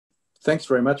Thanks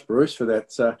very much, Bruce, for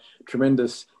that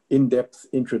tremendous in-depth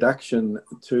introduction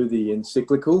to the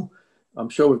encyclical. I'm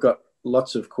sure we've got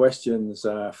lots of questions,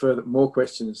 more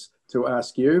questions to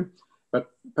ask you, but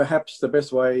perhaps the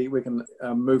best way we can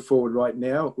move forward right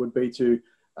now would be to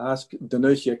ask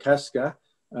Danusia Kaska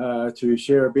to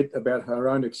share a bit about her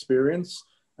own experience,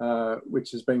 which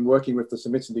has been working with the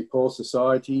St Vincent de Paul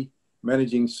Society,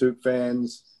 managing soup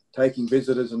vans, taking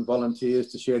visitors and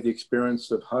volunteers to share the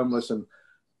experience of homeless and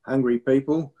hungry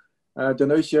people.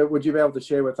 Danusia, would you be able to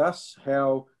share with us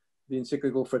how the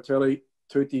encyclical Fratelli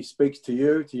Tutti speaks to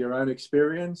you, to your own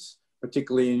experience,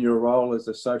 particularly in your role as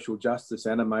a social justice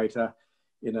animator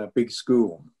in a big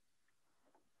school?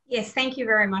 Yes, thank you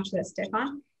very much for that,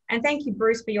 Stefan. And thank you,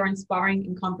 Bruce, for your inspiring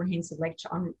and comprehensive lecture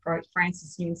on Pope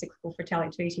Francis' new encyclical Fratelli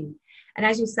Tutti. And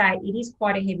as you say, it is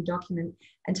quite a heavy document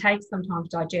and takes some time to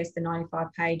digest the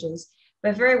 95 pages,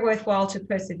 but very worthwhile to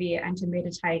persevere and to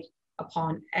meditate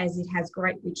upon, as it has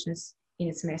great richness in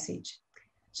its message.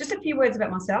 Just a few words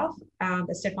about myself.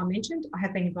 As Stefan mentioned, I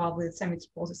have been involved with the St Vincent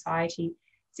de Paul Society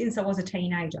since I was a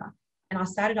teenager, and I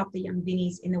started up the Young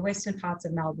Vinnies in the western parts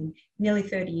of Melbourne nearly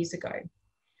 30 years ago.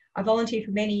 I volunteered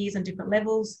for many years on different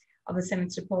levels of the St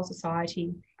Vincent de Paul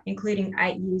Society, including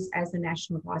 8 years as the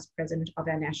National Vice President of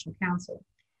our National Council.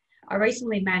 I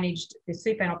recently managed the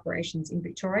soup van operations in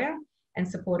Victoria and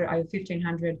supported over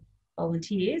 1,500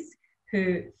 volunteers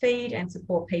who feed and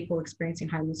support people experiencing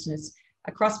homelessness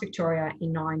across Victoria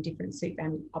in 9 different soup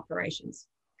van operations.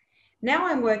 Now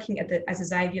I'm working as a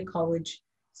Xavier College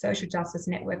Social Justice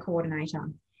Network Coordinator,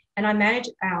 and I manage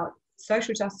our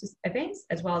social justice events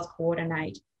as well as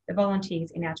coordinate the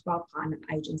volunteers in our 12 partner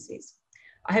agencies.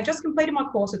 I have just completed my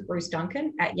course with Bruce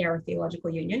Duncan at Yarra Theological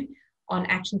Union on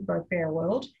Action for a Fairer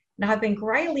World, and I have been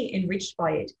greatly enriched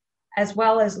by it, as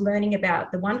well as learning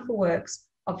about the wonderful works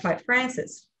of Pope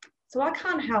Francis. So I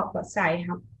can't help but say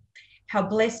how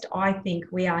blessed I think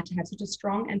we are to have such a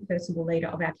strong and personable leader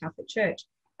of our Catholic Church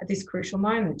at this crucial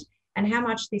moment, and how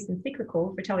much this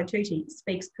encyclical, Fratelli Tutti,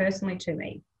 speaks personally to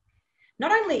me.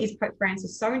 Not only is Pope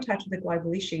Francis so in touch with the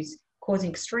global issues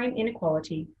causing extreme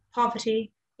inequality,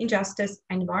 poverty, injustice,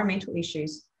 and environmental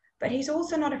issues, but he's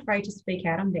also not afraid to speak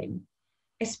out on them,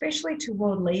 especially to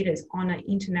world leaders on an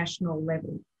international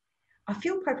level. I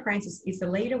feel Pope Francis is the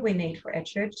leader we need for our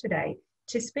church today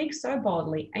to speak so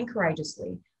boldly and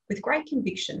courageously with great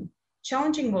conviction,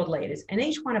 challenging world leaders and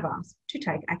each one of us to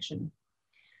take action.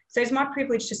 So it's my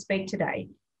privilege to speak today,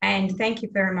 and thank you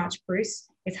very much, Bruce.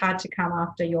 It's hard to come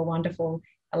after your wonderful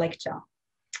lecture.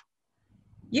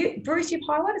 Bruce, you've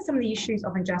highlighted some of the issues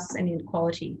of injustice and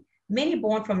inequality, many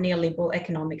born from neoliberal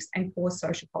economics and poor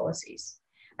social policies,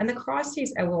 and the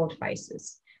crises our world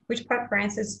faces, which Pope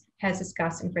Francis has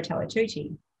discussed in Fratelli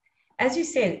Tutti. As you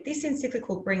said, this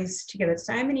encyclical brings together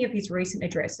so many of his recent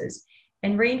addresses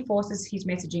and reinforces his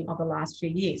messaging of the last few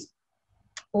years,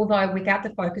 although without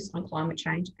the focus on climate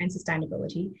change and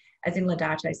sustainability, as in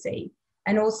Laudate Si,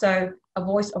 and also a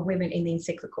voice of women in the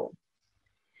encyclical.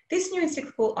 This new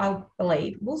encyclical, I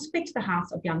believe, will speak to the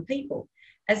hearts of young people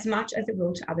as much as it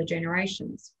will to other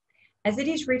generations, as it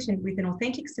is written with an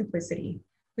authentic simplicity,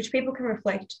 which people can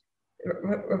relate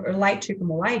to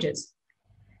from all ages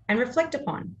and reflect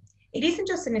upon. It isn't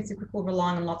just an encyclical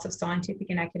relying on lots of scientific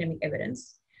and academic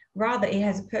evidence. Rather, it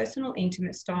has a personal,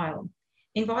 intimate style,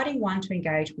 inviting one to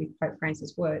engage with Pope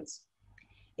Francis' words.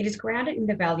 It is grounded in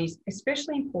the values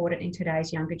especially important in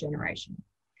today's younger generation: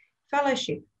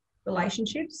 fellowship,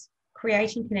 relationships,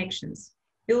 creating connections,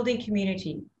 building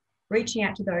community, reaching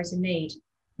out to those in need,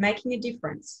 making a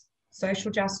difference,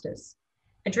 social justice,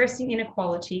 addressing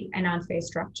inequality and unfair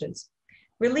structures,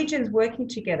 religions working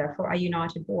together for a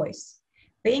united voice,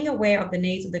 being aware of the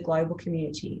needs of the global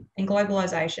community, and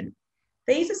globalisation.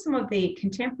 These are some of the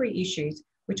contemporary issues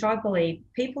which I believe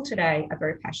people today are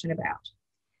very passionate about.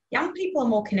 Young people are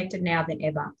more connected now than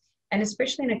ever, and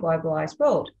especially in a globalised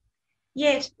world.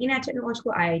 Yet, in our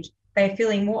technological age, they are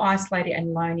feeling more isolated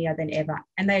and lonelier than ever,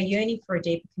 and they are yearning for a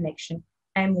deeper connection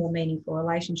and more meaningful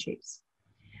relationships.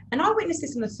 And I witnessed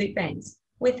this in the soup vans,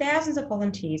 where thousands of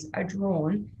volunteers are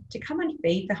drawn to come and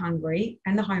feed the hungry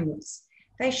and the homeless.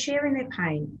 They share in their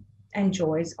pain and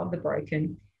joys of the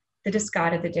broken, the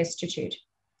discarded, the destitute.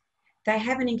 They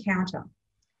have an encounter.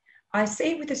 I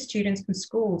see with the students from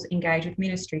schools engage with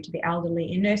ministry to the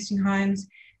elderly in nursing homes,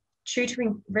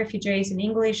 tutoring refugees in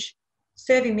English,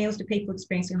 serving meals to people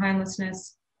experiencing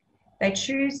homelessness. They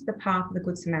choose the path of the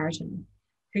Good Samaritan,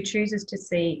 who chooses to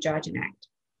see, judge, and act.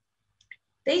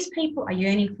 These people are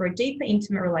yearning for a deeper,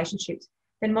 intimate relationships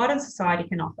than modern society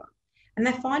can offer, and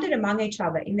they find it among each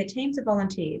other in their teams of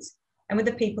volunteers and with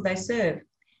the people they serve.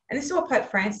 And this is what Pope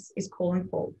Francis is calling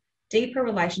for, deeper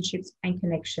relationships and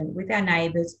connection with our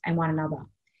neighbours and one another,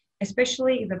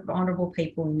 especially the vulnerable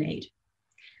people in need.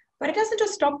 But it doesn't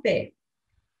just stop there.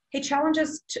 He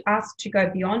challenges us to go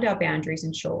beyond our boundaries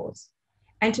and shores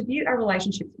and to view our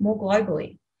relationships more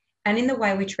globally and in the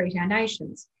way we treat our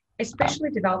nations, especially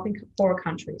developing poorer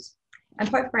countries. And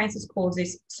Pope Francis calls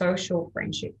this social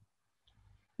friendship.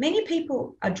 Many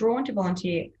people are drawn to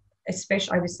volunteer,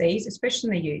 especially overseas, especially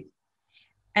in the youth,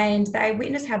 and they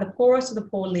witness how the poorest of the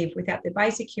poor live without their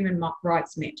basic human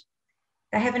rights met.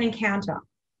 They have an encounter,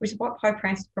 which is what Pope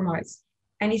Francis promotes.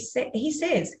 And he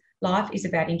says life is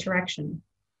about interaction.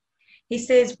 He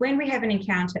says when we have an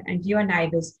encounter and view our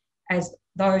neighbours as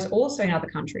those also in other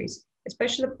countries,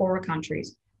 especially the poorer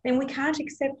countries, then we can't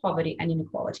accept poverty and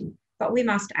inequality, but we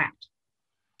must act.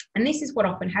 And this is what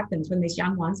often happens when these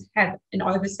young ones have an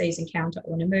overseas encounter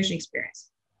or an immersion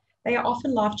experience. They are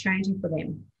often life-changing for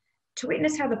them. To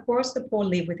witness how the poorest of the poor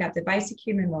live without the basic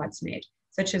human rights met,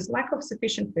 such as lack of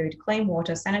sufficient food, clean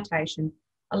water, sanitation,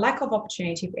 a lack of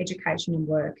opportunity for education and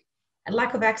work, and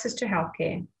lack of access to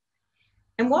healthcare.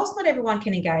 And whilst not everyone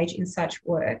can engage in such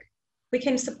work, we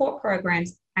can support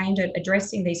programs aimed at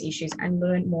addressing these issues and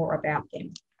learn more about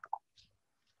them.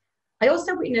 I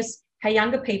also witness how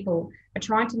younger people are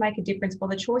trying to make a difference by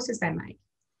the choices they make,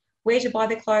 where to buy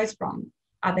their clothes from,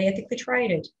 are they ethically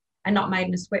traded and not made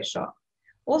in a sweatshop?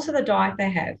 Also the diet they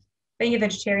have. Being a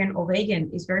vegetarian or vegan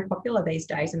is very popular these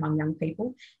days among young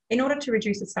people in order to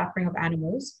reduce the suffering of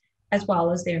animals as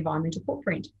well as their environmental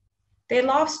footprint. Their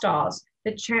lifestyles,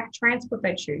 the transport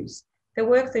they choose, the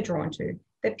work they're drawn to,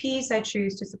 the peers they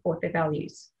choose to support their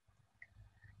values.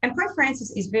 And Pope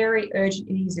Francis is very urgent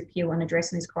in his appeal on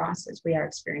addressing this crisis we are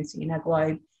experiencing in our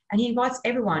globe, and he invites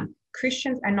everyone,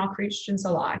 Christians and non-Christians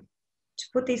alike, to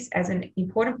put this as an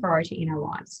important priority in our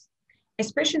lives,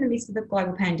 especially in the midst of the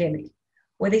global pandemic,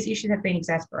 where these issues have been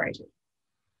exacerbated.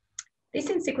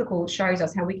 This encyclical shows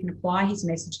us how we can apply his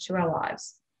message to our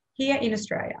lives here in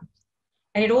Australia.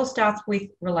 And it all starts with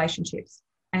relationships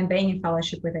and being in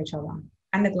fellowship with each other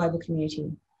and the global community.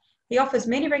 He offers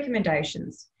many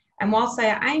recommendations, and whilst they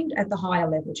are aimed at the higher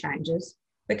level changes,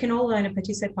 we can all learn and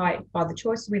participate by the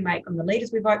choices we make on the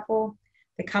leaders we vote for,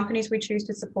 the companies we choose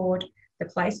to support, the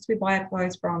places we buy our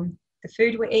clothes from, the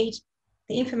food we eat,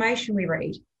 the information we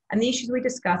read, and the issues we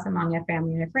discuss among our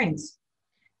family and our friends.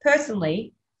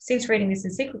 Personally, since reading this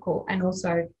encyclical and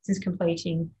also since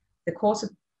completing the course of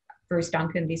Bruce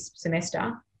Duncan this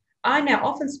semester, I now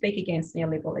often speak against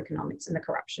neoliberal economics and the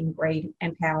corruption, greed,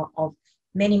 and power of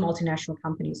many multinational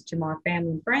companies to my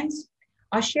family and friends.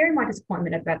 I share my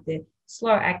disappointment about the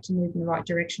slow act to move in the right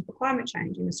direction for climate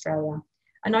change in Australia,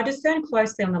 and I discern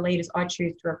closely on the leaders I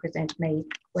choose to represent me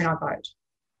when I vote.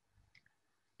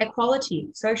 Equality,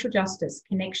 social justice,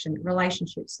 connection,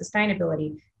 relationships,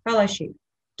 sustainability, fellowship,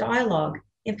 dialogue,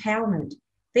 empowerment.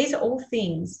 These are all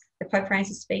things that Pope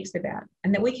Francis speaks about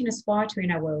and that we can aspire to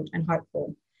in our world and hope for,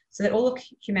 so that all of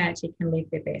humanity can live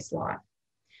their best life.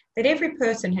 That every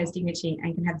person has dignity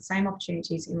and can have the same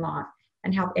opportunities in life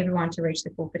and help everyone to reach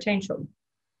their full potential.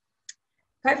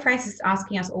 Pope Francis is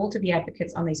asking us all to be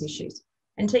advocates on these issues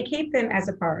and to keep them as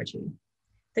a priority.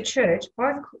 The Church,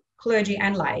 both clergy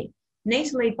and lay, need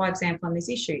to lead by example on these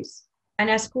issues, and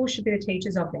our schools should be the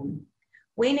teachers of them.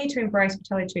 We need to embrace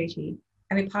Fratelli Tutti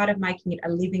and be part of making it a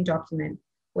living document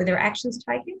where there are actions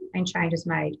taken and changes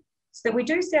made, so that we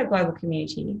do see our global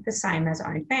community the same as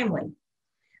our own family.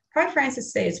 Pope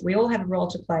Francis says we all have a role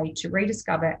to play to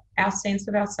rediscover our sense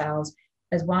of ourselves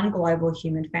as one global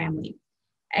human family,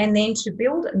 and then to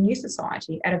build a new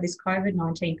society out of this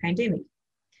COVID-19 pandemic.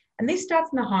 And this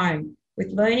starts in the home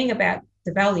with learning about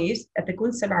the values that the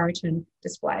Good Samaritan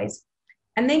displays,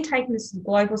 and then taking this to the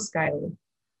global scale,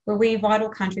 where we invite all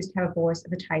countries to have a voice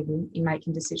at the table in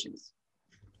making decisions.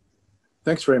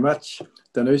 Thanks very much,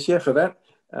 Danusia, for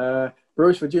that.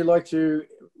 Bruce, would you like to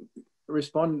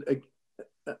respond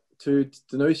to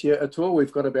Danusia at all?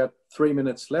 We've got about 3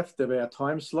 minutes left of our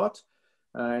time slot.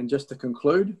 And just to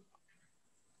conclude.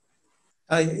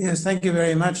 Yes, thank you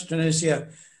very much,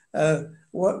 Danusia.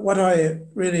 What I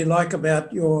really like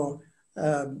about your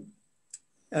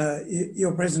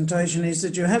presentation is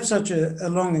that you have such a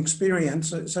long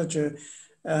experience, such a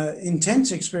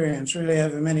intense experience really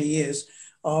over many years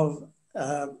of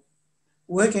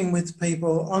working with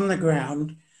people on the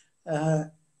ground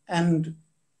and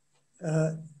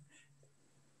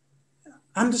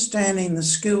understanding the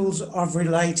skills of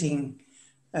relating.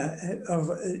 I've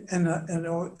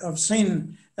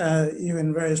seen you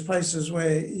in various places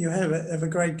where you have a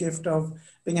great gift of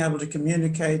being able to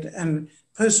communicate and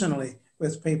personally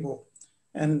with people,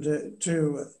 and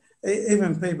to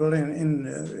even people in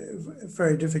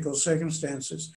very difficult circumstances.